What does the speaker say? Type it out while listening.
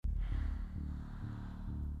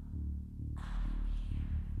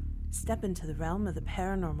Step into the realm of the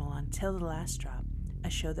paranormal on Till the Last Drop, a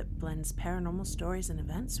show that blends paranormal stories and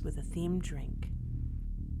events with a themed drink.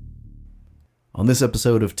 On this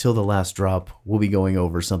episode of Till the Last Drop, we'll be going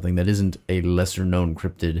over something that isn't a lesser-known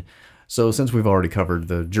cryptid. So since we've already covered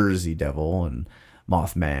the Jersey Devil and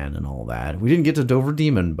Mothman and all that, we didn't get to Dover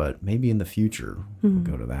Demon, but maybe in the future we'll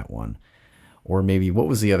go to that one. Or maybe, what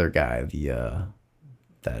was the other guy?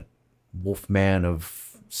 That Wolfman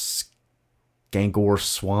of Skankor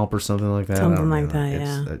Swamp or something like that? Something like that,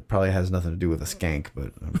 yeah. It probably has nothing to do with a skank,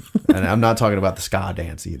 but and I'm not talking about the ska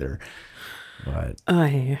dance either. But Oh,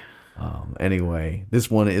 yeah. Anyway, this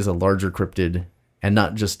one is a larger cryptid, and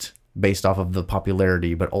not just based off of the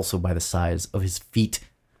popularity, but also by the size of his feet.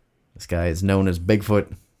 This guy is known as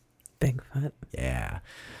Bigfoot. Bigfoot. Yeah.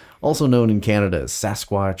 Also known in Canada as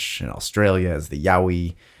Sasquatch, in Australia as the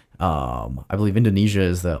Yowie. I believe Indonesia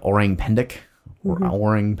is the Orang Pendek, or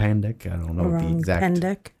Orang Pendek. I don't know the exact.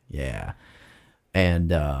 Pendek. Yeah.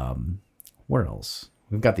 And where else?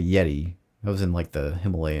 We've got the Yeti. That was in like the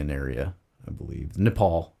Himalayan area, I believe.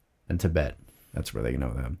 Nepal and Tibet. That's where they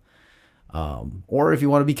know them. Or if you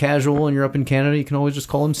want to be casual and you're up in Canada, you can always just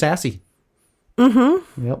call him Sassy.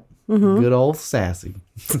 Mm-hmm. Yep. Mm-hmm. Good old Sassy.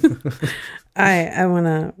 I want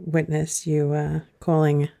to witness you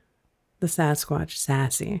calling the Sasquatch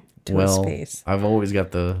Sassy to his face. I've always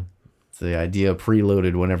got the idea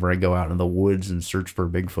preloaded whenever I go out in the woods and search for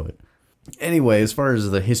Bigfoot. Anyway, as far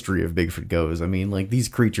as the history of Bigfoot goes, I mean, like, these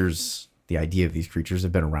creatures, the idea of these creatures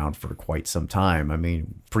have been around for quite some time. I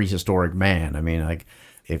mean, prehistoric man. I mean, like,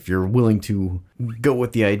 if you're willing to go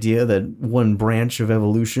with the idea that one branch of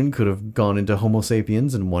evolution could have gone into Homo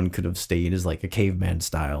sapiens and one could have stayed as like a caveman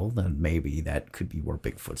style, then maybe that could be where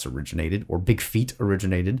Bigfoot's originated, or Big Feet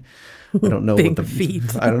originated. I don't know. Big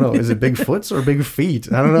feet. I don't know. Is it Bigfoots or Big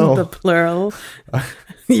Feet? I don't know. The plural.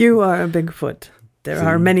 You are a Bigfoot. There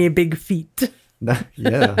are many big feet.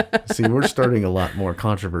 Yeah. See, we're starting a lot more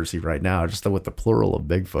controversy right now, just with the plural of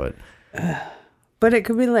Bigfoot. But it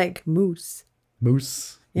could be like moose.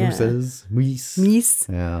 Moose. Yeah. Mooses. Meese. Meese.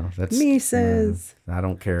 Yeah. That's Meeses. I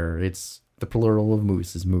don't care. It's the plural of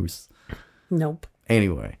moose is moose. Nope.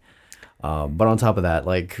 Anyway. But on top of that,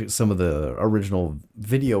 like, some of the original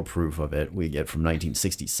video proof of it we get from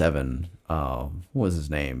 1967. What was his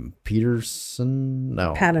name? Patterson.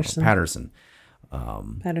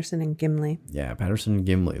 Patterson and Gimli. Yeah, Patterson and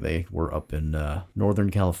Gimli. They were up in Northern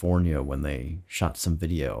California when they shot some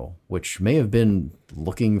video, which may have been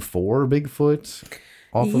looking for Bigfoot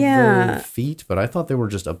off of their feet, but I thought they were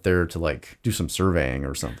just up there to, like, do some surveying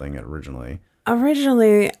or something originally.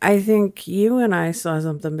 Originally, I think you and I saw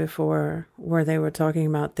something before where they were talking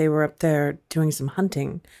about they were up there doing some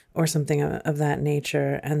hunting or something of that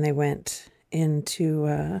nature, and they went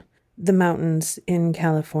into the mountains in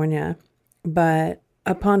California. But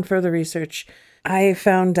upon further research, I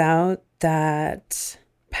found out that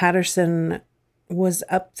Patterson was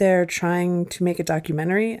up there trying to make a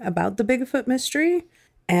documentary about the Bigfoot mystery,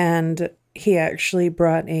 and he actually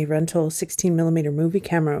brought a rental 16mm movie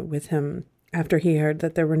camera with him after he heard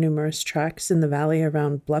that there were numerous tracks in the valley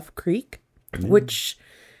around Bluff Creek, which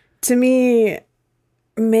to me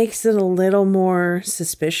makes it a little more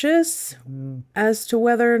suspicious as to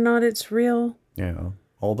whether or not it's real. Yeah.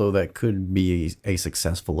 Although that could be a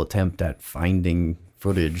successful attempt at finding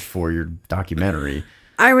footage for your documentary.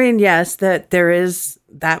 I mean, yes, that there is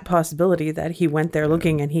that possibility that he went there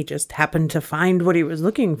looking and he just happened to find what he was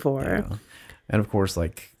looking for. Yeah. And of course,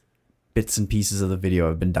 like, bits and pieces of the video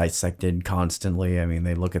have been dissected constantly. I mean,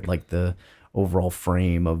 they look at, like, the overall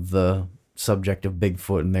frame of the subject of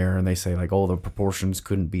Bigfoot in there, and they say, like, oh, the proportions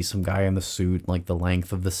couldn't be some guy in the suit, like the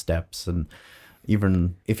length of the steps, and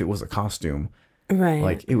even if it was a costume. Right.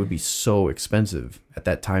 Like, it would be so expensive at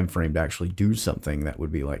that time frame to actually do something that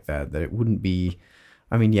would be like that it wouldn't be,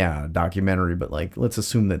 I mean, yeah, a documentary, but, like, let's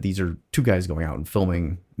assume that these are two guys going out and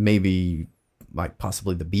filming maybe, like,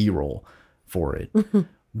 possibly the B-roll for it.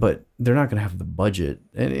 But they're not going to have the budget.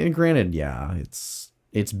 And granted, yeah, it's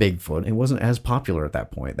Bigfoot. It wasn't as popular at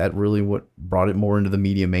that point. That really what brought it more into the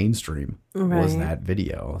media mainstream was that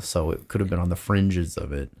video. So it could have been on the fringes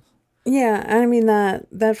of it. Yeah, I mean,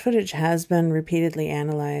 that footage has been repeatedly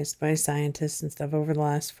analyzed by scientists and stuff over the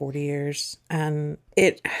last 40 years, and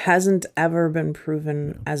it hasn't ever been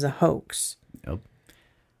proven as a hoax. Yep.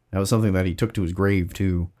 That was something that he took to his grave,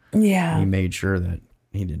 too. Yeah. He made sure that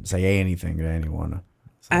he didn't say anything to anyone.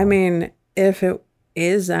 So. I mean, if it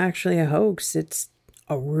is actually a hoax, it's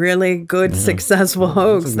a really good, successful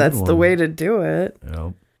hoax. That's the way to do it.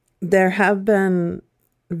 Yep. There have been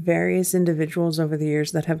various individuals over the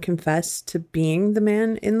years that have confessed to being the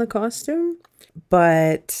man in the costume,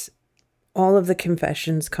 but all of the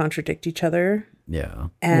confessions contradict each other. Yeah.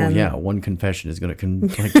 And- well, yeah, one confession is going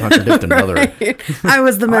to contradict another. I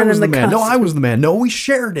was the man I was in the the man. No, costume. I was the man. No, we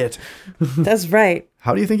shared it. That's right.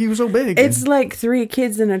 How do you think he was so big? It's like 3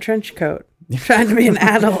 kids in a trench coat trying to be an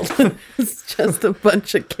adult. It's just a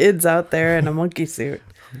bunch of kids out there in a monkey suit.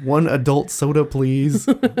 One adult soda, please.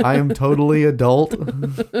 I am totally adult.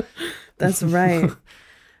 That's right.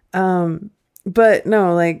 But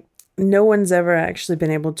no, like no one's ever actually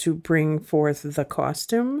been able to bring forth the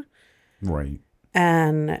costume. Right.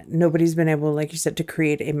 And nobody's been able, like you said, to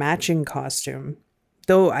create a matching costume.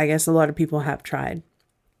 Though I guess a lot of people have tried.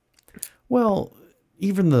 Well,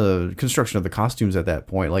 even the construction of the costumes at that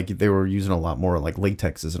point, like they were using a lot more like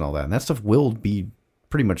latexes and all that. And that stuff will be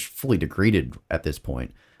pretty much fully degraded at this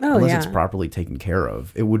point. Oh, Unless yeah. it's properly taken care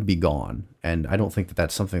of, it would be gone. And I don't think that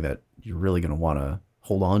that's something that you're really going to want to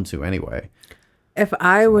hold on to anyway. If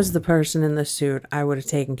I was the person in the suit, I would have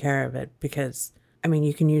taken care of it because, I mean,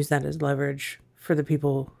 you can use that as leverage for the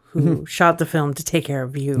people who shot the film to take care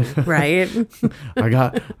of you, right? I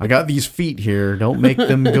got these feet here. Don't make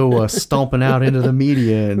them go stomping out into the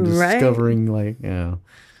media and Right. discovering like, yeah.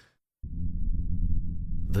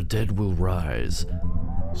 The dead will rise,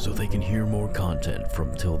 so they can hear more content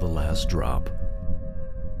from Till the Last Drop.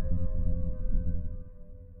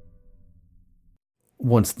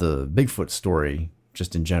 Once the Bigfoot story,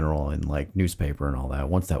 just in general, in like newspaper and all that,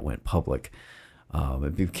 once that went public,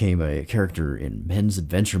 it became a character in Men's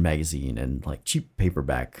Adventure magazine and like cheap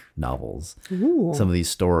paperback novels. Ooh. Some of these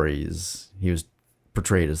stories, he was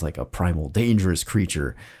portrayed as like a primal, dangerous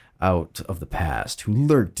creature out of the past who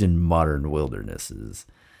lurked in modern wildernesses.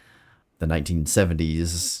 The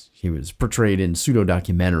 1970s, he was portrayed in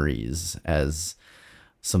pseudo-documentaries as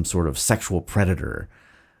some sort of sexual predator.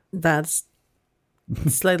 That's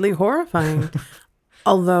slightly horrifying.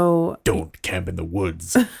 Although Don't camp in the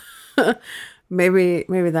woods. maybe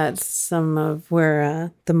that's some of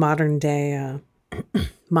where the modern day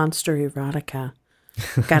monster erotica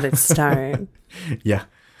got its start. Yeah.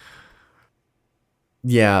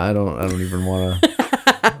 Yeah, I don't even want to.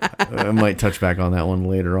 I might touch back on that one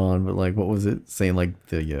later on, but like, what was it saying? Like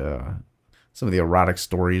the some of the erotic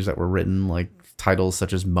stories that were written, like titles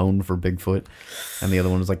such as "Moan for Bigfoot," and the other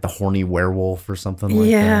one was like "The Horny Werewolf" or something like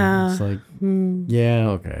Yeah. that. It's like, yeah,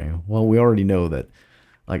 okay. Well, we already know that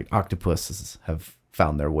like octopuses have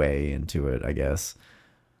found their way into it, I guess.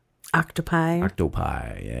 Octopi.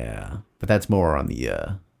 Octopi, yeah, but that's more on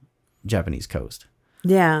the Japanese coast.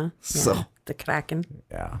 Yeah. So- Yeah. The Kraken.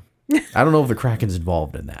 Yeah. I don't know if the Kraken's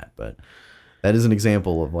involved in that, but that is an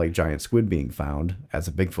example of like giant squid being found as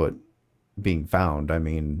a Bigfoot being found. I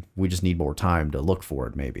mean, we just need more time to look for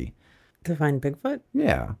it, maybe. To find Bigfoot?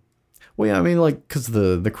 Yeah. Well, yeah, I mean, like, because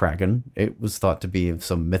the Kraken, it was thought to be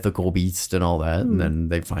some mythical beast and all that, and then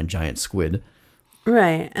they find giant squid.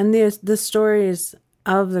 Right. And the stories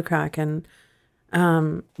of the Kraken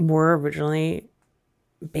were originally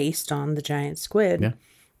based on the giant squid.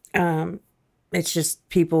 Yeah. It's just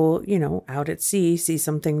people, out at sea see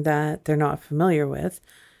something that they're not familiar with,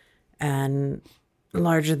 and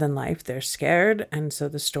larger than life, they're scared. And so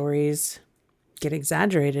the stories get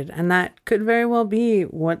exaggerated. And that could very well be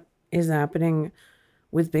what is happening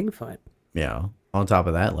with Bigfoot. Yeah. On top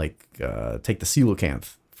of that, like, take the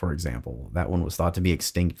coelacanth, for example. That one was thought to be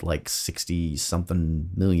extinct like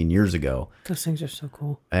 60-something million years ago. Those things are so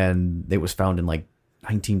cool. And it was found in like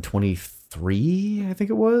 1923, I think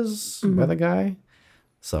it was, by the guy.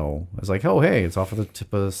 So I was like, oh, hey, it's off of the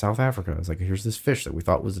tip of South Africa. I was like, here's this fish that we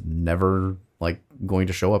thought was never like going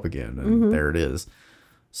to show up again. And there it is.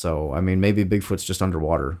 So, I mean, maybe Bigfoot's just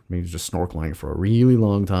underwater. Maybe he's just snorkeling for a really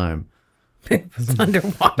long time. Bigfoot's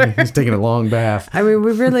underwater. He's taking a long bath. I mean,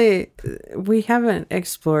 we haven't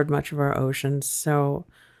explored much of our oceans, so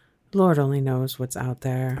Lord only knows what's out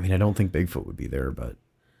there. I mean, I don't think Bigfoot would be there, but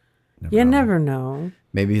You never know.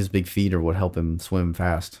 maybe his big feet are what help him swim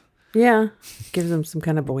fast. Yeah. Gives him some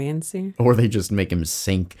kind of buoyancy. Or they just make him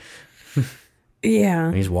sink. Yeah.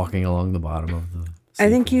 And he's walking along the bottom of the I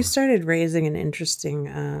think seafloor. you started raising an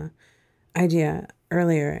interesting idea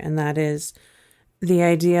earlier, and that is the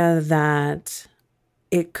idea that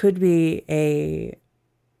it could be a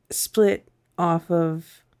split off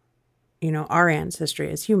of, our ancestry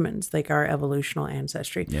as humans, like our evolutional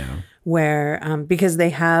ancestry. Yeah. Where because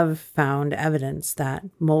they have found evidence that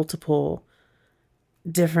multiple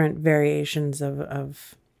different variations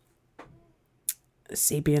of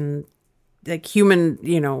sapien, like human,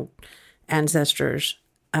 ancestors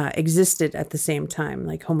existed at the same time,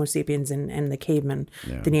 like Homo sapiens and the caveman,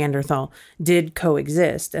 Yeah. the Neanderthal, did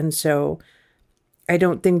coexist. And so I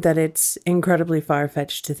don't think that it's incredibly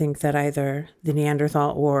far-fetched to think that either the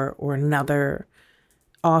Neanderthal or another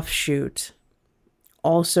offshoot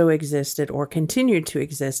also existed or continued to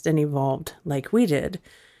exist and evolved like we did.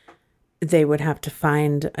 They would have to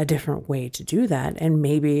find a different way to do that, and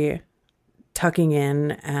maybe tucking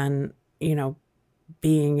in and,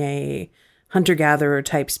 being a hunter-gatherer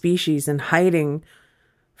type species and hiding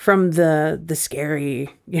from the scary,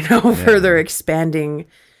 further expanding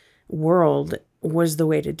world was the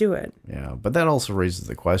way to do it. Yeah, but that also raises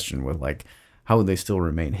the question with like, how would they still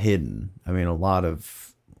remain hidden? I mean, a lot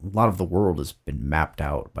of the world has been mapped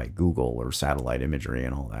out by Google or satellite imagery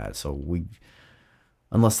and all that. So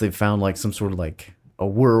unless they've found like some sort of like a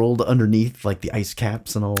world underneath like the ice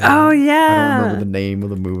caps and all that. Oh, yeah. I don't remember the name of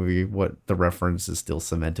the movie, what the reference is still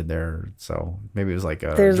cemented there. So maybe it was like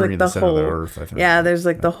there's Journey like to the the Center of the hole. Earth, I think. Yeah, there's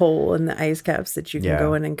like the hole in the ice caps that you can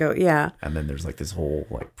go in and go. Yeah. And then there's like this whole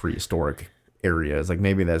like prehistoric area. It's like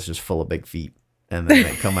maybe that's just full of big feet. And then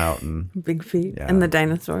they come out and Big feet Yeah. and the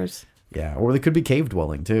dinosaurs. yeah, or they could be cave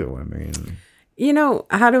dwelling too. I mean,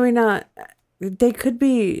 How do we not? They could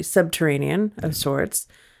be subterranean of sorts.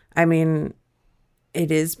 I mean, it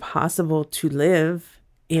is possible to live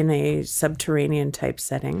in a subterranean type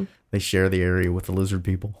setting. they share the area with the lizard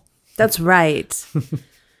people. That's right.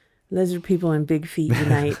 Lizard people and big feet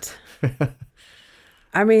unite.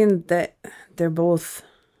 I mean, that they're both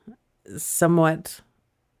somewhat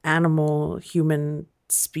animal human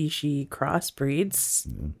species crossbreeds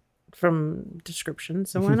from description,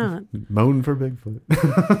 so why not? Moan for Bigfoot.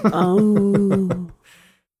 Oh.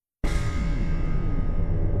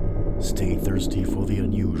 Stay thirsty for the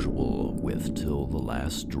unusual with Till the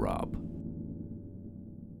Last Drop.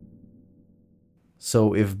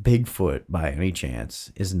 So if Bigfoot, by any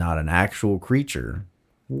chance, is not an actual creature,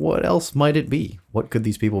 what else might it be? What could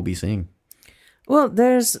these people be seeing? Well,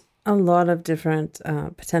 there's a lot of different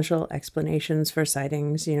potential explanations for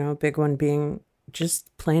sightings, a big one being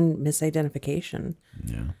just plain misidentification.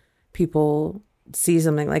 Yeah. People see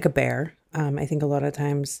something like a bear. I think a lot of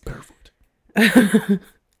times... Barefoot.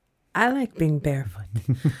 I like being barefoot.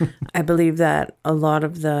 I believe that a lot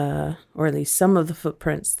of or at least some of the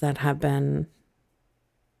footprints that have been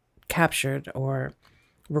captured or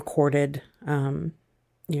recorded,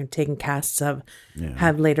 taken casts of,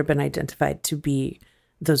 have later been identified to be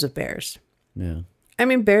those of bears. Yeah. I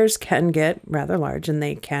mean, bears can get rather large and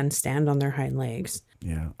they can stand on their hind legs.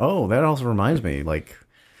 Yeah. Oh, that also reminds me, like,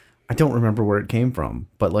 I don't remember where it came from,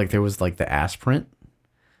 but like there was like the ass print.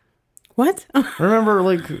 What? Remember,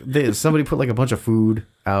 like, somebody put like a bunch of food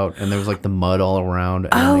out and there was like the mud all around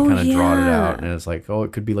and then they kind of drawed it out and it's like, oh,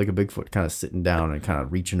 it could be like a Bigfoot kind of sitting down and kind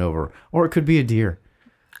of reaching over, or it could be a deer.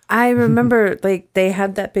 I remember like they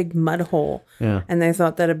had that big mud hole and they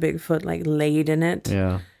thought that a Bigfoot like laid in it.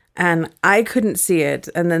 Yeah. And I couldn't see it.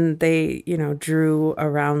 And then they, drew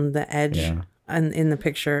around the edge in the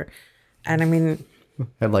picture. And I mean...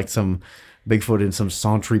 Had like some Bigfoot in some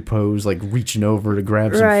sauntry pose, like reaching over to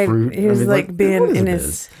grab some fruit. He was being in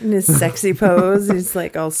his sexy pose. He's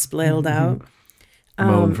like all splayed out.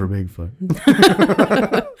 Moan for Bigfoot.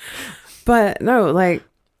 But no, like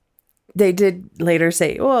they did later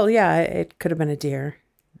say, well, yeah, it could have been a deer.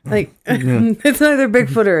 Like it's either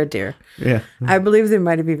Bigfoot or a deer. Yeah. I believe they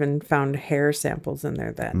might have even found hair samples in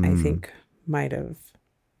there that I think might have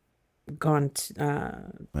gone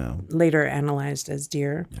later analyzed as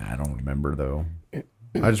deer. I don't remember though.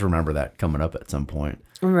 I just remember that coming up at some point.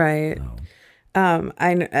 Right. So.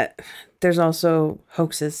 There's also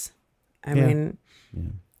hoaxes. I mean,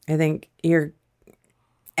 I think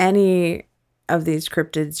any of these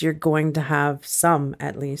cryptids, you're going to have some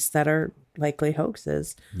at least that are likely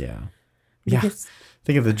hoaxes. Yeah. Because,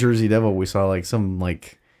 Think of the Jersey Devil. We saw like some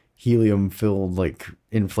like helium filled like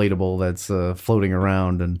inflatable that's floating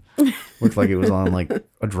around and looked like it was on like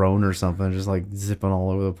a drone or something, just like zipping all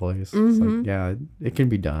over the place. It's like, yeah, it can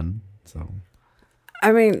be done. So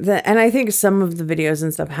I mean, and I think some of the videos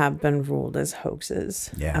and stuff have been ruled as hoaxes.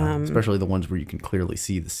 yeah, especially the ones where you can clearly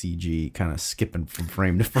see the CG kind of skipping from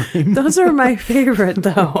frame to frame. Those are my favorite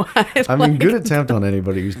though. I mean, good attempt on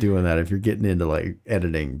anybody who's doing that if you're getting into like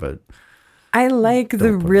editing, but I like the put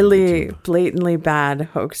it on really YouTube. blatantly bad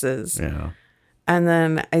hoaxes. yeah. And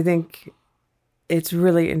then I think it's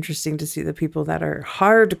really interesting to see the people that are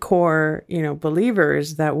hardcore,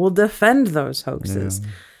 believers that will defend those hoaxes.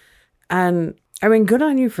 And I mean, good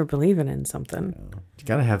on you for believing in something. You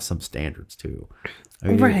gotta have some standards too. I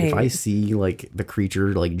mean, Right. if I see like the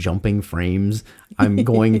creature like jumping frames, I'm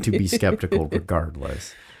going to be skeptical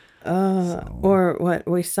regardless. Or what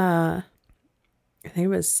we saw, I think it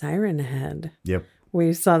was Siren Head, Yep.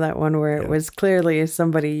 We saw that one where it was clearly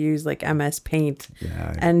somebody used like MS Paint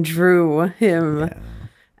Yeah. and drew him Yeah.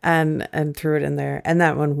 and threw it in there. And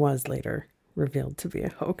that one was later revealed to be a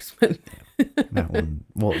hoax. But That one,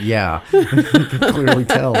 well, yeah, you can clearly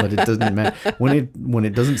tell that it doesn't matter when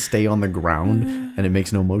it doesn't stay on the ground and it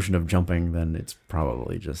makes no motion of jumping. Then it's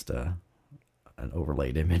probably just an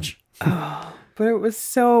overlaid image, but it was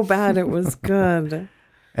so bad. It was good.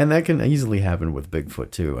 and that can easily happen with Bigfoot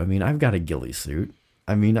too. I mean, I've got a ghillie suit.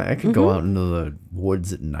 I mean, I could go out into the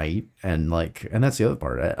woods at night and that's the other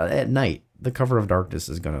part. At night, the cover of darkness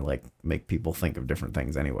is gonna like make people think of different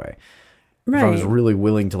things anyway. If I was Right. really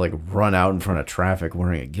willing to like run out in front of traffic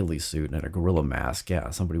wearing a ghillie suit and a gorilla mask, yeah,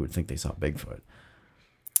 somebody would think they saw Bigfoot.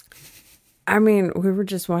 I mean, we were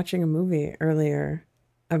just watching a movie earlier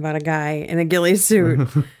about a guy in a ghillie suit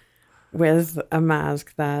with a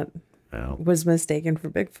mask that Yeah. was mistaken for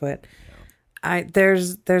Bigfoot.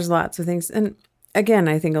 There's lots of things, and again,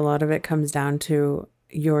 I think a lot of it comes down to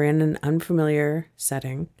you're in an unfamiliar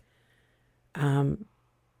setting.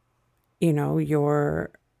 You know,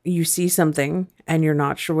 you see something and you're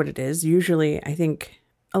not sure what it is. Usually, I think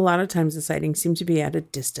a lot of times the sightings seem to be at a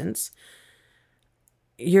distance.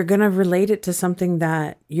 You're going to relate it to something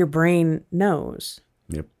that your brain knows.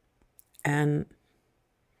 Yep. And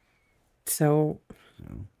so,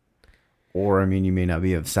 Or I mean, you may not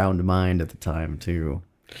be of sound mind at the time too.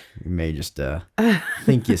 You may just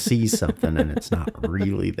think you see something and it's not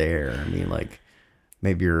really there. I mean, like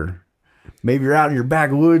maybe you're out in your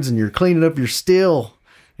backwoods and you're cleaning up your still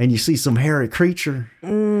and you see some hairy creature.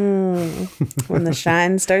 when the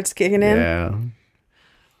shine starts kicking in, Yeah.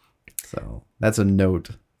 So that's a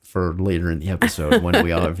note for later in the episode when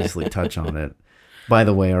we obviously touch on it. By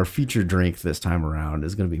the way, our featured drink this time around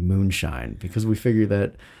is going to be moonshine because we figure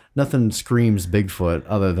that nothing screams Bigfoot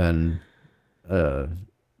other than, I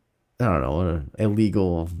don't know, an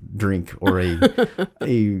illegal drink or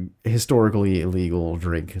a historically illegal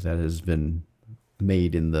drink that has been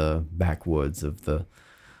made in the backwoods of the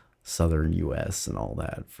southern U.S. and all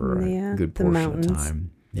that for Yeah, a good the portion mountains. of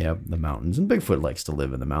time. Yeah, the mountains. And Bigfoot likes to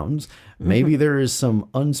live in the mountains. Maybe there is some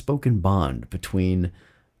unspoken bond between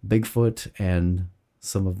Bigfoot and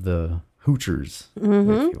some of the hoochers,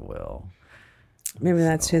 if you will. maybe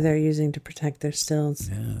that's who they're using to protect their stills.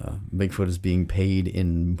 Yeah, Bigfoot is being paid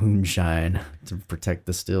in moonshine to protect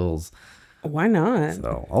the stills. Why not?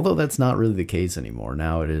 So, although that's not really the case anymore.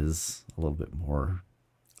 Now it is a little bit more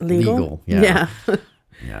Legal? legal. Yeah. Yeah.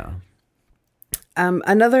 Yeah.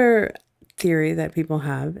 Another theory that people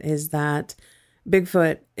have is that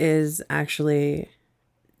Bigfoot is actually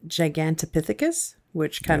Gigantopithecus,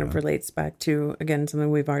 which kind of relates back to, again, something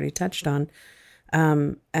we've already touched on.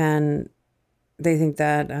 And they think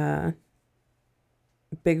that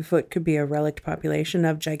Bigfoot could be a relict population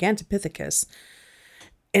of Gigantopithecus.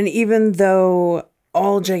 And even though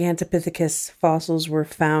all Gigantopithecus fossils were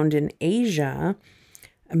found in Asia,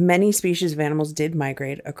 many species of animals did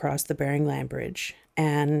migrate across the Bering Land Bridge,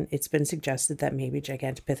 and it's been suggested that maybe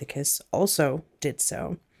Gigantopithecus also did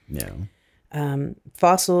so. Yeah.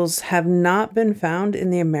 Fossils have not been found in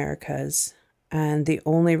the Americas, and the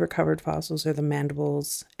only recovered fossils are the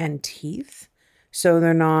mandibles and teeth. So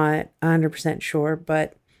they're not 100% sure,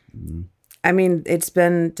 but I mean, it's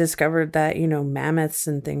been discovered that, you know, mammoths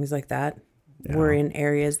and things like that were in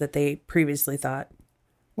areas that they previously thought.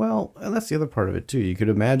 Well, and that's the other part of it too. You could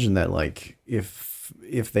imagine that, like, if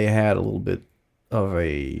they had a little bit of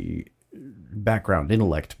a background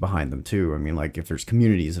intellect behind them too. I mean, like, if there's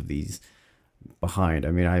communities of these behind,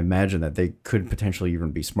 I mean, I imagine that they could potentially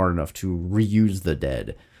even be smart enough to reuse the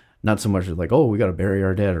dead. Not so much as like, oh, we got to bury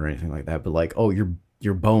our dead or anything like that, but like, oh,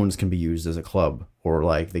 your bones can be used as a club, or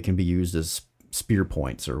like they can be used as spear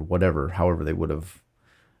points or whatever, however they would have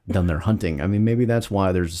done their hunting. I mean, maybe that's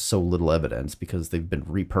why there's so little evidence, because they've been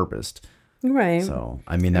repurposed. Right. So,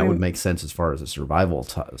 I mean, that would make sense as far as the survival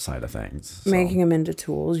side of things. So, Making them into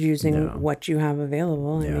tools using what you have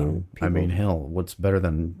available. yeah. I mean, hell, what's better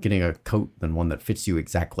than getting a coat than one that fits you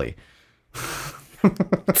exactly?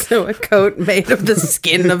 so a coat made of the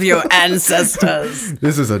skin of your ancestors.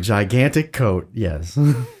 This is a gigantic coat. Yes.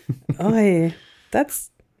 Oy,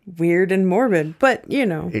 that's weird and morbid, but you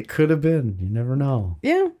know, It could have been. You never know.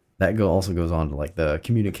 yeah. That also goes on to like the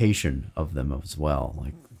communication of them as well.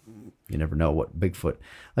 Like, you never know what Bigfoot,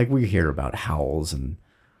 like we hear about howls and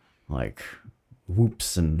like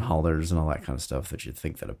whoops and hollers and all that kind of stuff that you'd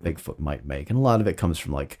think that a Bigfoot might make. And a lot of it comes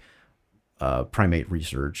from like primate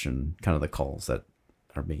research and kind of the calls that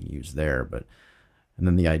are being used there. And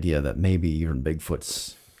then the idea that maybe even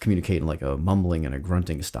Bigfoot's communicating like a mumbling and a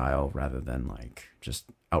grunting style rather than like just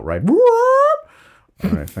outright whoop,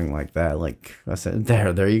 or anything like that. Like I said,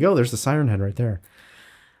 there you go. There's the siren head right there.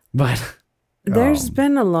 But There's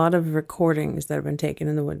been a lot of recordings that have been taken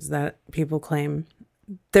in the woods that people claim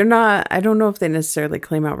they're not. I don't know if they necessarily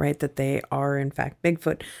claim outright that they are in fact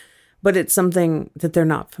Bigfoot, but it's something that they're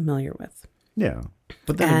not familiar with. yeah.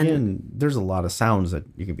 But then again, there's a lot of sounds that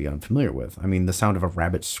you can be unfamiliar with. I mean, the sound of a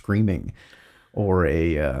rabbit screaming, or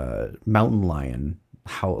a mountain lion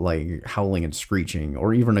howling and screeching,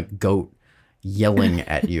 or even a goat yelling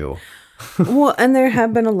at you. Well, and there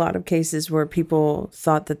have been a lot of cases where people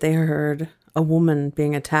thought that they heard a woman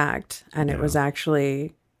being attacked, and it was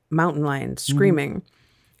actually mountain lions screaming.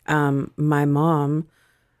 My mom,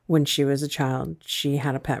 when she was a child, she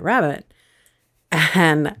had a pet rabbit,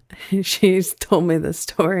 and she's told me the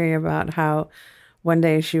story about how one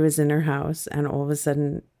day she was in her house and all of a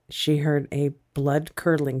sudden she heard a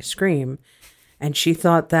blood-curdling scream, and she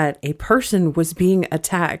thought that a person was being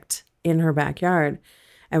attacked in her backyard.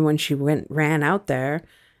 And when she ran out there,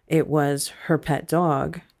 it was her pet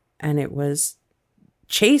dog, and it was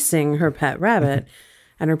chasing her pet rabbit,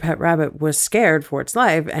 and her pet rabbit was scared for its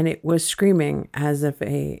life, and it was screaming as if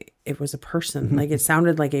it was a person. Like, it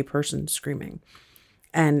sounded like a person screaming.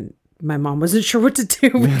 And my mom wasn't sure what to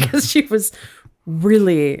do because she was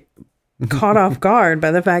really caught off guard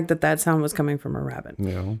by the fact that sound was coming from a rabbit.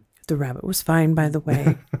 Yeah. The rabbit was fine, by the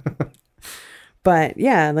way. But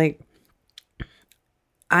yeah, like,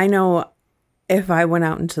 I know if I went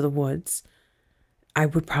out into the woods, I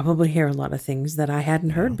would probably hear a lot of things that I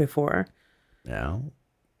hadn't heard before. Yeah.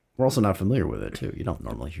 We're also not familiar with it too. You don't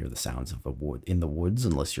normally hear the sounds of the wood in the woods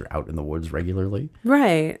unless you're out in the woods regularly.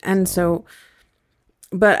 Right. And so,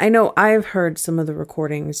 but I know I've heard some of the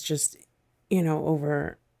recordings just,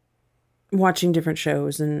 over watching different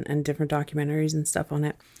shows and different documentaries and stuff on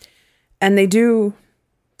it. And they do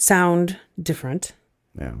sound different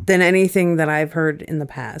than anything that I've heard in the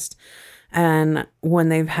past. And when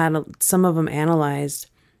they've had some of them analyzed,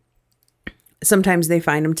 sometimes they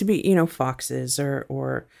find them to be, foxes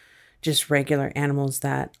or just regular animals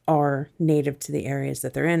that are native to the areas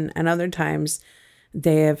that they're in. And other times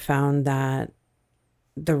they have found that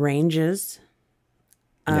the ranges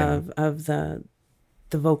of the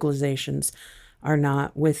vocalizations are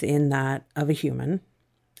not within that of a human.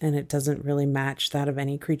 And it doesn't really match that of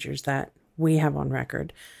any creatures that we have on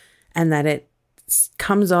record. And that it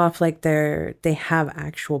comes off like they have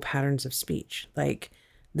actual patterns of speech. Like,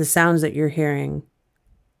 the sounds that you're hearing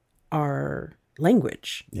are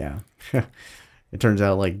language. Yeah. It turns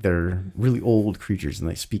out like they're really old creatures and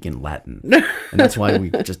they speak in Latin. And that's why we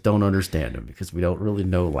just don't understand them, because we don't really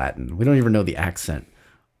know Latin. We don't even know the accent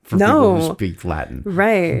for people who speak Latin.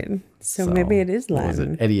 Right. So maybe it is Latin. What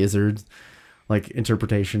was it? Eddie Izzard's like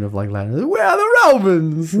interpretation of like Latin. Where are the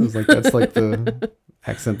Romans? It was like, that's like the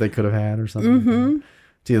accent they could have had or something. Mm-hmm.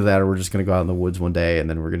 It's either that or we're just going to go out in the woods one day and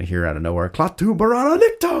then we're going to hear out of nowhere, Clatu Barana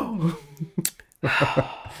Nicto.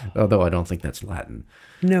 Although I don't think that's Latin.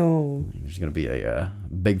 No. There's going to be a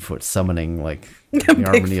Bigfoot summoning, like the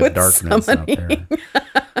Harmony of Darkness out there.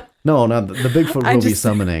 No, not the Bigfoot will be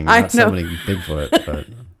summoning, not summoning Bigfoot. But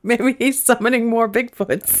maybe he's summoning more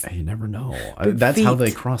Bigfoots. You never know. That's how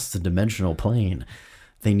they cross the dimensional plane.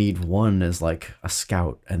 They need one as like a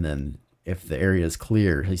scout, and then if the area is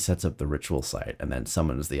clear, he sets up the ritual site and then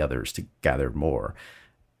summons the others to gather more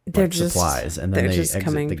supplies. And then they're just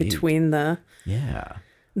coming between the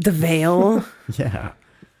veil. Yeah.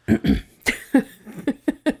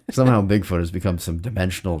 Somehow Bigfoot has become some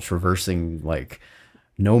dimensional traversing like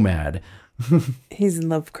nomad. He's a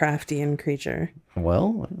Lovecraftian creature.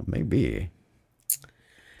 Well, maybe.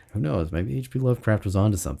 Who knows? Maybe H.P. Lovecraft was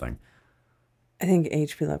onto something. I think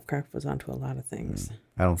H.P. Lovecraft was onto a lot of things.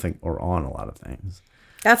 I don't think, or on a lot of things.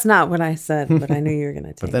 That's not what I said, but I knew you were going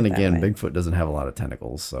to take it. But then again, Bigfoot doesn't have a lot of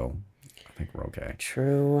tentacles, so I think we're okay.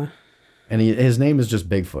 True. And his name is just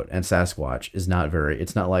Bigfoot, and Sasquatch is not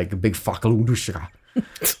it's not like Big Fakalundusha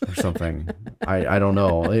or something. I don't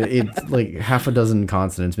know. It's like half a dozen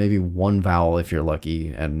consonants, maybe one vowel if you're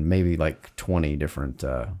lucky, and maybe like 20 different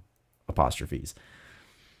apostrophes.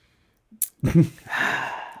 There's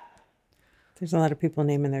a lot of people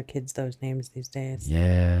naming their kids those names these days.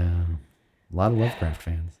 Yeah. A lot of Lovecraft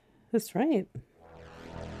fans. That's right.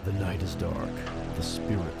 The night is dark. The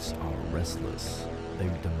spirits are restless. They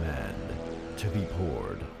demand to be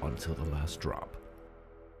poured until the last drop.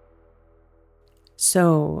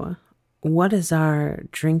 So, what is our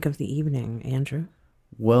drink of the evening, Andrew?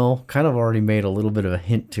 Well, kind of already made a little bit of a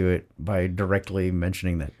hint to it by directly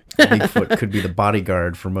mentioning that Bigfoot could be the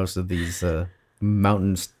bodyguard for most of these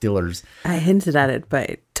mountain stillers. I hinted at it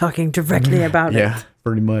by talking directly about it. Yeah,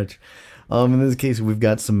 pretty much. In this case, we've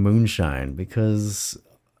got some moonshine because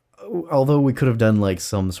although we could have done like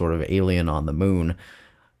some sort of alien on the moon,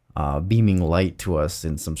 beaming light to us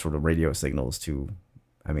in some sort of radio signals to,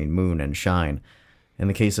 moon and shine. In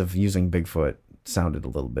the case of using Bigfoot, sounded a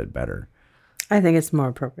little bit better. I think it's more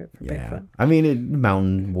appropriate for Bigfoot.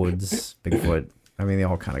 Mountain, woods, Bigfoot, they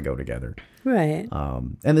all kind of go together. Right.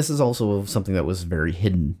 And this is also something that was very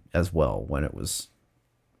hidden as well when it was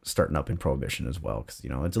starting up in Prohibition as well. Because,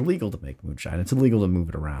 it's illegal to make moonshine. It's illegal to move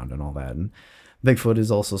it around and all that. And Bigfoot is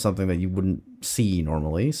also something that you wouldn't see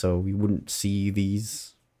normally. So you wouldn't see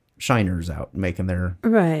these shiners out making their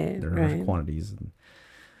quantities. And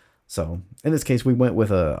so in this case, we went with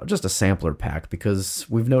just a sampler pack because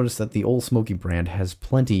we've noticed that the Old Smoky brand has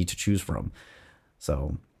plenty to choose from.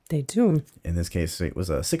 So they do. In this case, it was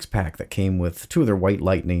a 6-pack that came with 2 of their White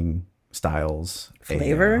Lightning styles.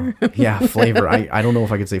 Flavor? Flavor. I don't know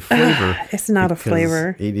if I could say flavor. It's not a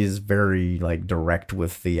flavor. It is very direct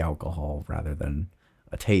with the alcohol rather than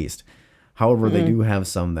a taste. However, they do have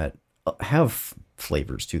some that have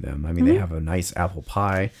flavors to them. They have a nice apple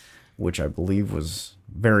pie, which I believe was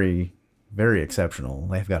very, very exceptional.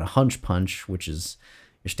 They've got a hunch punch, which is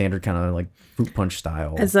your standard kind of fruit punch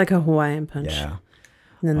style. It's like a Hawaiian punch. Yeah.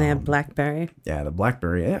 And then they have blackberry. Yeah, the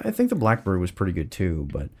blackberry. I think the blackberry was pretty good too,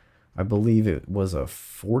 but I believe it was a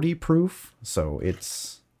 40 proof, so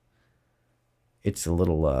it's a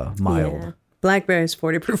little mild. Yeah. Blackberry is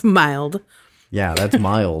 40 proof mild. Yeah, that's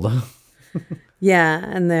mild. Yeah,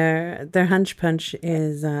 and their hunch punch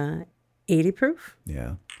is 80 proof.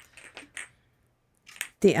 Yeah.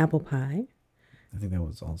 The apple pie. I think that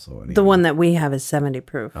was also the one that we have is 70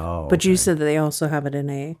 proof. Oh, but you said that they also have it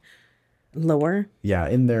in a lower. Yeah,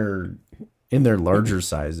 in their larger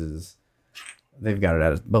sizes, they've got it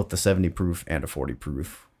at both the 70 proof and a 40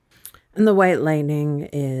 proof. And the White Lightning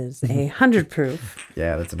is 100 proof.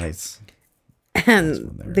 Yeah, that's a nice.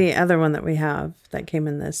 And the other one that we have that came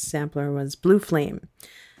in this sampler was Blue Flame.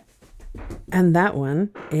 And that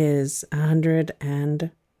one is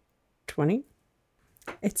 120.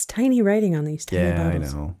 It's tiny writing on these tiny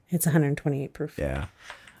bottles. I know. It's 128 proof. Yeah.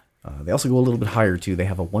 They also go a little bit higher too. They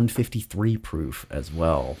have a 153 proof as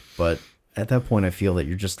well. But at that point, I feel that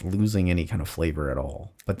you're just losing any kind of flavor at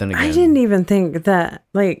all. But then again, I didn't even think that,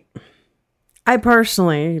 I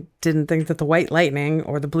personally didn't think that the White Lightning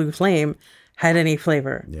or the Blue Flame had any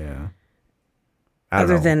flavor. Yeah.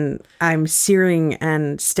 Other than I'm searing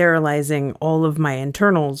and sterilizing all of my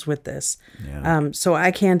internals with this. Yeah. So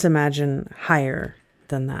I can't imagine higher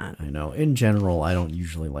than that. I know. In general, I don't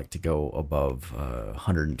usually like to go above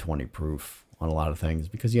 120 proof on a lot of things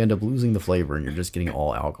because you end up losing the flavor and you're just getting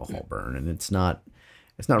all alcohol burn, and it's not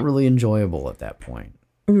really enjoyable at that point.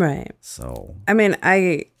 Right. So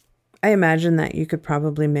I imagine that you could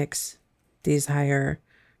probably mix these higher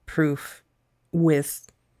proof with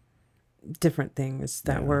different things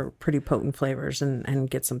that were pretty potent flavors and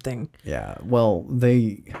get something. Yeah. Well,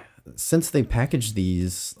 since they package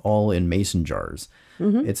these all in mason jars,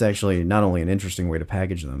 it's actually not only an interesting way to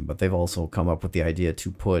package them, but they've also come up with the idea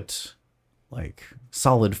to put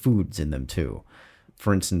solid foods in them too.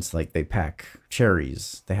 For instance, they pack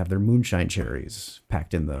cherries. They have their moonshine cherries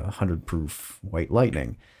packed in the 100 proof White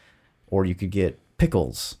Lightning. Or you could get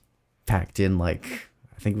pickles packed in I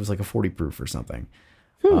think it was a 40 proof or something.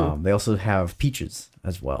 They also have peaches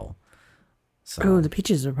as well. So, the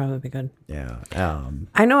peaches would probably be good. Yeah.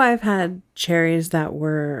 I know I've had cherries that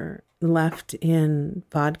were left in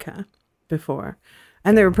vodka before,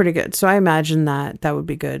 and they were pretty good. So I imagine that would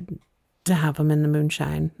be good to have them in the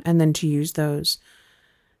moonshine, and then to use those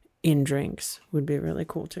in drinks would be really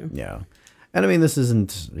cool too. Yeah. And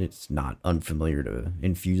it's not unfamiliar to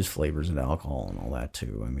infuse flavors into alcohol and all that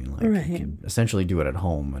too. Right. You can essentially do it at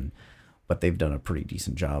home, but they've done a pretty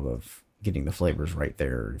decent job of getting the flavors right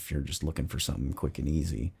there if you're just looking for something quick and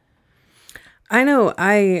easy. I know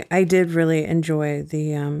I did really enjoy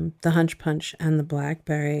the Hunch Punch and the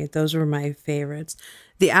Blackberry. Those were my favorites.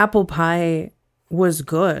 The apple pie was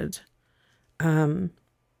good.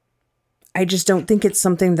 I just don't think it's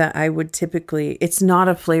something that I would typically, it's not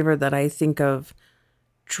a flavor that I think of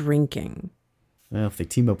drinking. Well, if they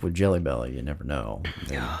team up with Jelly Belly, you never know.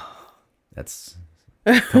 That's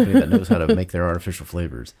a company that knows how to make their artificial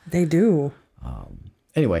flavors. They do.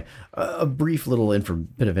 Anyway, a brief little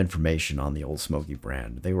bit of information on the Old Smoky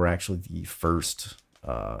brand. They were actually the first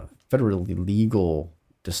federally legal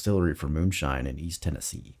distillery for moonshine in East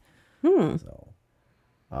Tennessee. So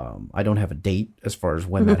I don't have a date as far as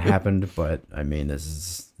when that happened, but this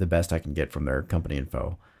is the best I can get from their company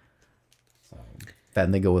info. So,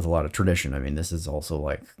 and they go with a lot of tradition. This is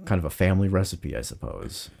also kind of a family recipe, I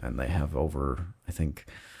suppose. And they have over, I think,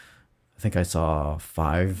 think I saw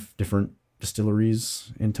 5 different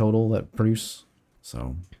distilleries in total that produce.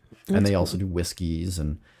 So, and they also do whiskeys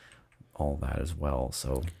and all that as well.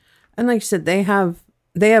 So, And like you said, they have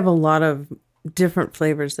a lot of different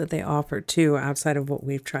flavors that they offer too, outside of what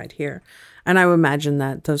we've tried here. And I would imagine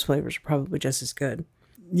that those flavors are probably just as good.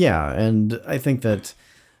 yeah, and I think that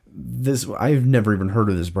I've never even heard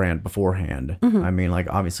of this brand beforehand. I mean, like,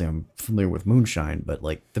 obviously I'm familiar with moonshine, but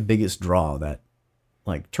like the biggest draw that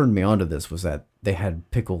like turned me onto this was that they had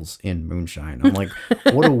pickles in moonshine. I'm like,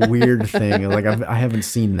 what a weird thing. Like, I haven't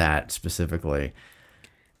seen that specifically.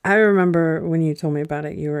 I remember when you told me about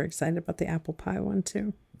it, you were excited about the apple pie one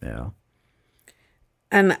too. Yeah.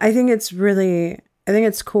 And I think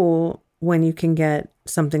it's cool when you can get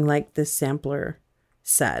something like this sampler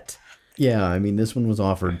set. Yeah, I mean, this one was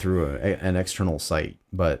offered through an external site,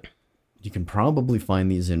 but you can probably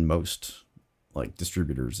find these in most like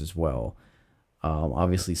distributors as well.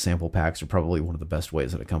 Obviously, sample packs are probably one of the best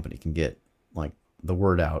ways that a company can get like the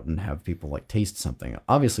word out and have people like taste something.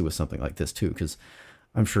 Obviously, with something like this too, because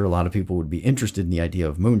I'm sure a lot of people would be interested in the idea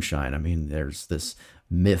of moonshine. I mean, there's this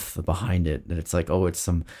myth behind it that it's like, oh, it's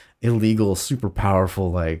some illegal, super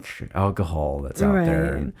powerful like alcohol that's out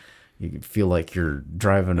there, and you feel like you're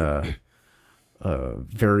driving a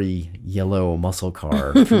very yellow muscle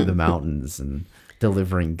car through the mountains and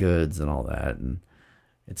delivering goods and all that. And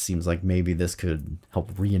it seems like maybe this could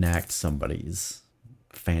help reenact somebody's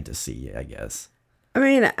fantasy, I guess. I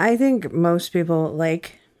mean, I think most people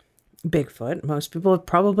like Bigfoot. Most people have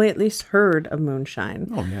probably at least heard of moonshine.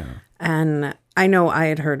 Oh, yeah. And I know I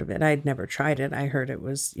had heard of it. I'd never tried it. I heard it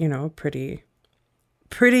was,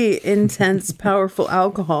 pretty intense, powerful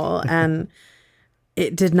alcohol. And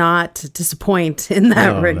it did not disappoint in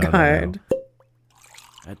that regard. No.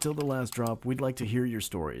 At Till the Last Drop, we'd like to hear your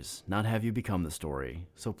stories, not have you become the story.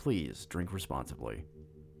 So please, drink responsibly.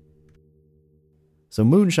 So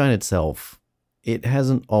moonshine itself, it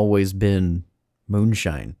hasn't always been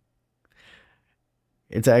moonshine.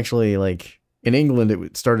 It's actually like, in England,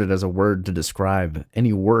 it started as a word to describe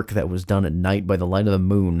any work that was done at night by the light of the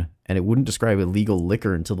moon, and it wouldn't describe illegal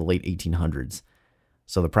liquor until the late 1800s.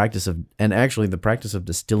 So the practice of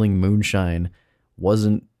distilling moonshine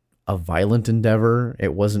wasn't a violent endeavor.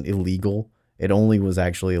 It wasn't illegal. It only was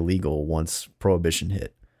actually illegal once Prohibition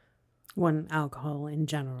hit. When alcohol in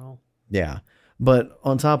general. Yeah. But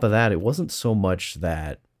on top of that, it wasn't so much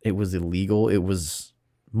that it was illegal. It was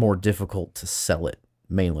more difficult to sell it,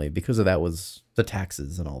 mainly because of that was the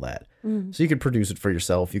taxes and all that. Mm. So you could produce it for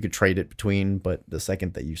yourself. You could trade it between, but the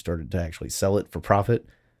second that you started to actually sell it for profit,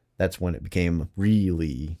 that's when it became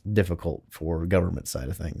really difficult for government side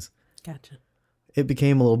of things. Gotcha. It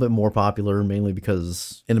became a little bit more popular, mainly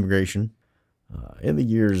because immigration. In the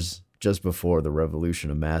years just before the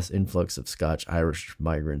Revolution, a mass influx of Scotch-Irish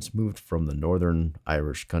migrants moved from the northern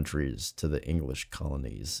Irish countries to the English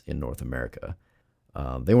colonies in North America.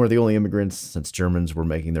 They weren't the only immigrants, since Germans were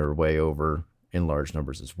making their way over in large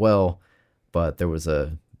numbers as well, but there was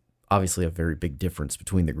obviously a very big difference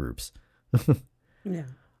between the groups. Yeah.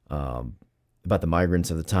 About the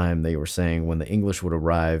migrants at the time, they were saying when the English would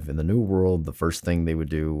arrive in the New World, the first thing they would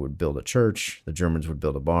do would build a church, the Germans would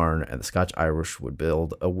build a barn, and the Scotch-Irish would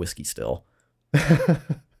build a whiskey still.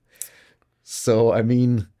 So, I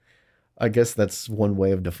mean, I guess that's one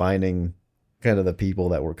way of defining kind of the people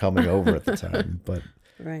that were coming over at the time. But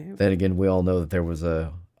right. Then again, we all know that there was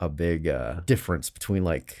a big difference between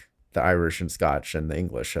like the Irish and Scotch and the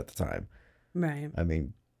English at the time. Right. I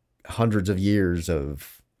mean, hundreds of years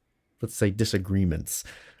of, let's say, disagreements.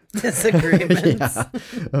 Disagreements. Yeah,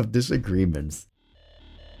 of disagreements.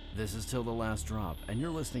 This is Till the Last Drop, and you're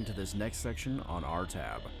listening to this next section on our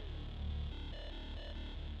tab.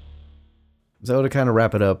 So to kind of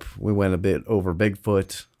wrap it up, we went a bit over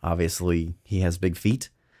Bigfoot. Obviously, he has big feet.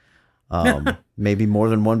 Maybe more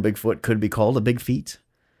than one Bigfoot could be called a big feet.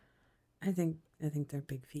 I think they're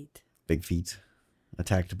big feet. Big feet.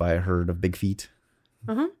 Attacked by a herd of big feet.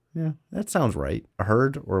 Uh-huh. Yeah, that sounds right. A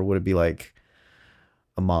herd, or would it be like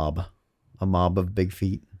a mob? A mob of big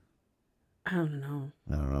feet? I don't know.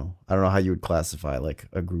 I don't know how you would classify like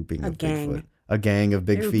a grouping of gang. Bigfoot. A gang of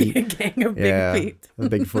big feet. A gang of big feet. A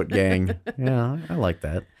Bigfoot gang. Yeah, I like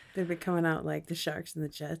that. They'd be coming out like the Sharks and the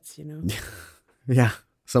Jets, you know? Yeah.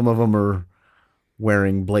 Some of them are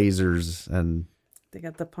wearing blazers and they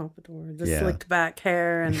got the pompadour, the slicked back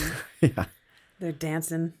hair, and yeah, they're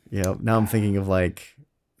dancing. Yeah. Now I'm thinking of like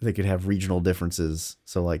they could have regional differences.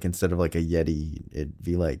 So like instead of like a Yeti, it'd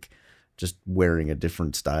be like just wearing a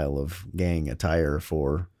different style of gang attire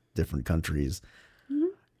for different countries.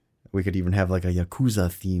 We could even have like a Yakuza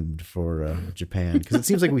themed for Japan, because it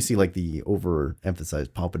seems like we see like the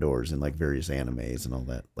overemphasized pompadours in like various animes and all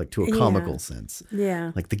that, like to a comical sense.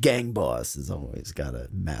 Yeah. Like the gang boss has always got a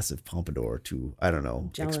massive pompadour to, I don't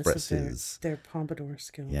know, Jealous express of his their pompadour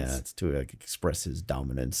skills. Yeah, it's to like, express his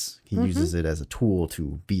dominance. He uses it as a tool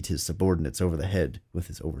to beat his subordinates over the head with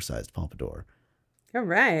his oversized pompadour. All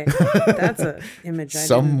right. That's an image I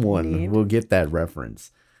Someone didn't need. will get that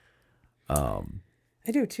reference.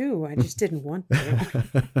 I do too. I just didn't want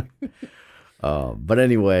to. But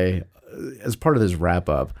anyway, as part of this wrap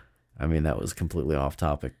up, I mean, that was completely off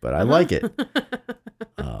topic, but I like it.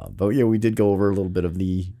 But yeah, we did go over a little bit of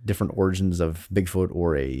the different origins of Bigfoot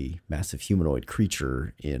or a massive humanoid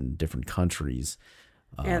creature in different countries.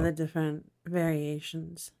 Yeah, the different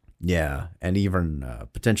variations. Yeah, and even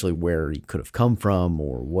potentially where he could have come from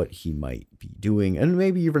or what he might be doing, and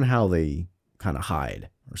maybe even how they kind of hide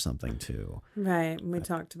or something too. Right. We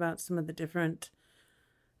talked about some of the different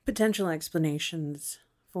potential explanations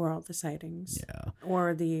for all the sightings. Yeah.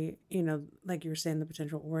 Or the, like you were saying, the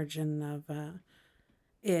potential origin of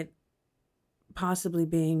it possibly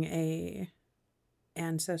being a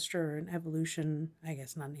ancestor or an evolution, I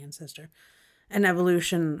guess not an ancestor, an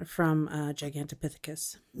evolution from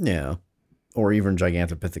Gigantopithecus. Yeah. Or even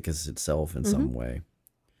Gigantopithecus itself in some way.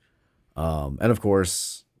 And of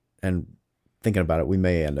course, and thinking about it, we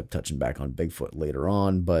may end up touching back on Bigfoot later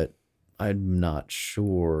on, but I'm not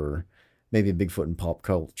sure. Maybe Bigfoot in pop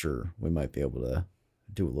culture, we might be able to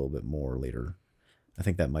do a little bit more later. I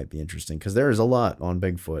think that might be interesting because there is a lot on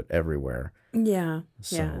Bigfoot everywhere. Yeah.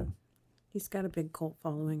 So, yeah. He's got a big cult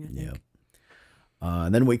following, I think. Yeah.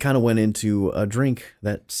 And then we kind of went into a drink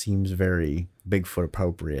that seems very Bigfoot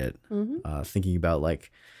appropriate. Thinking about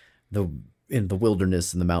like in the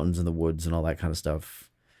wilderness and the mountains and the woods and all that kind of stuff.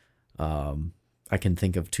 I can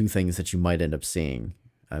think of two things that you might end up seeing.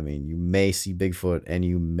 I mean, you may see Bigfoot and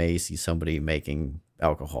you may see somebody making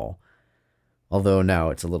alcohol. Although now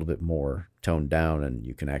it's a little bit more toned down and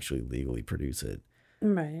you can actually legally produce it.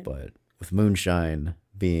 Right. But with moonshine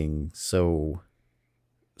being so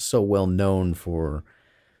well known for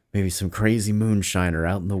maybe some crazy moonshiner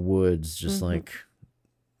out in the woods, just like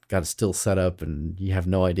got a still set up and you have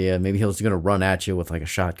no idea. Maybe he's going to run at you with like a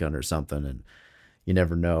shotgun or something and you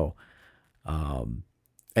never know.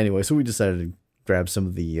 Anyway, so we decided to grab some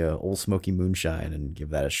of the Old Smoky moonshine and give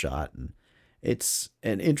that a shot. And it's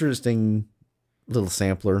an interesting little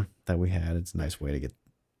sampler that we had. It's a nice way to get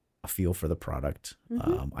a feel for the product.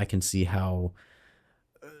 I can see how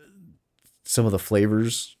some of the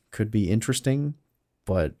flavors could be interesting,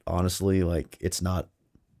 but honestly, like it's not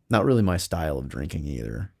really my style of drinking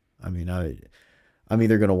either. I mean, I'm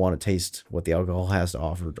either going to want to taste what the alcohol has to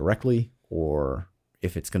offer directly, or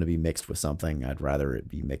if it's going to be mixed with something, I'd rather it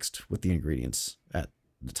be mixed with the ingredients at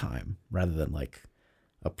the time rather than like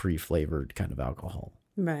a pre-flavored kind of alcohol.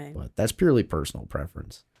 Right. But that's purely personal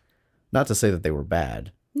preference. Not to say that they were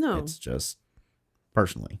bad. No. It's just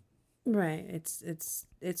personally. Right. It's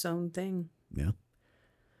its own thing. Yeah.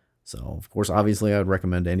 So, of course, obviously, I would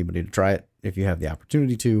recommend anybody to try it if you have the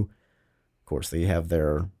opportunity to. Of course, they have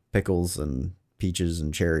their pickles and peaches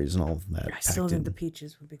and cherries and all of that. I still think the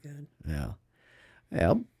peaches would be good. Yeah.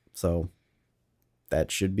 Yeah. So,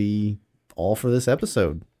 that should be all for this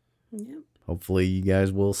episode. Yep. Hopefully, you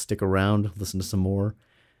guys will stick around, listen to some more,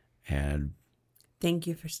 and thank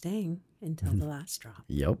you for staying until the last drop.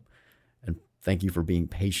 Yep. And thank you for being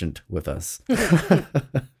patient with us.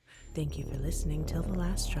 Thank you for listening till the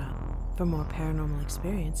last drop. For more paranormal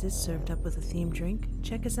experiences served up with a themed drink,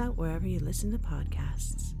 check us out wherever you listen to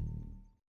podcasts.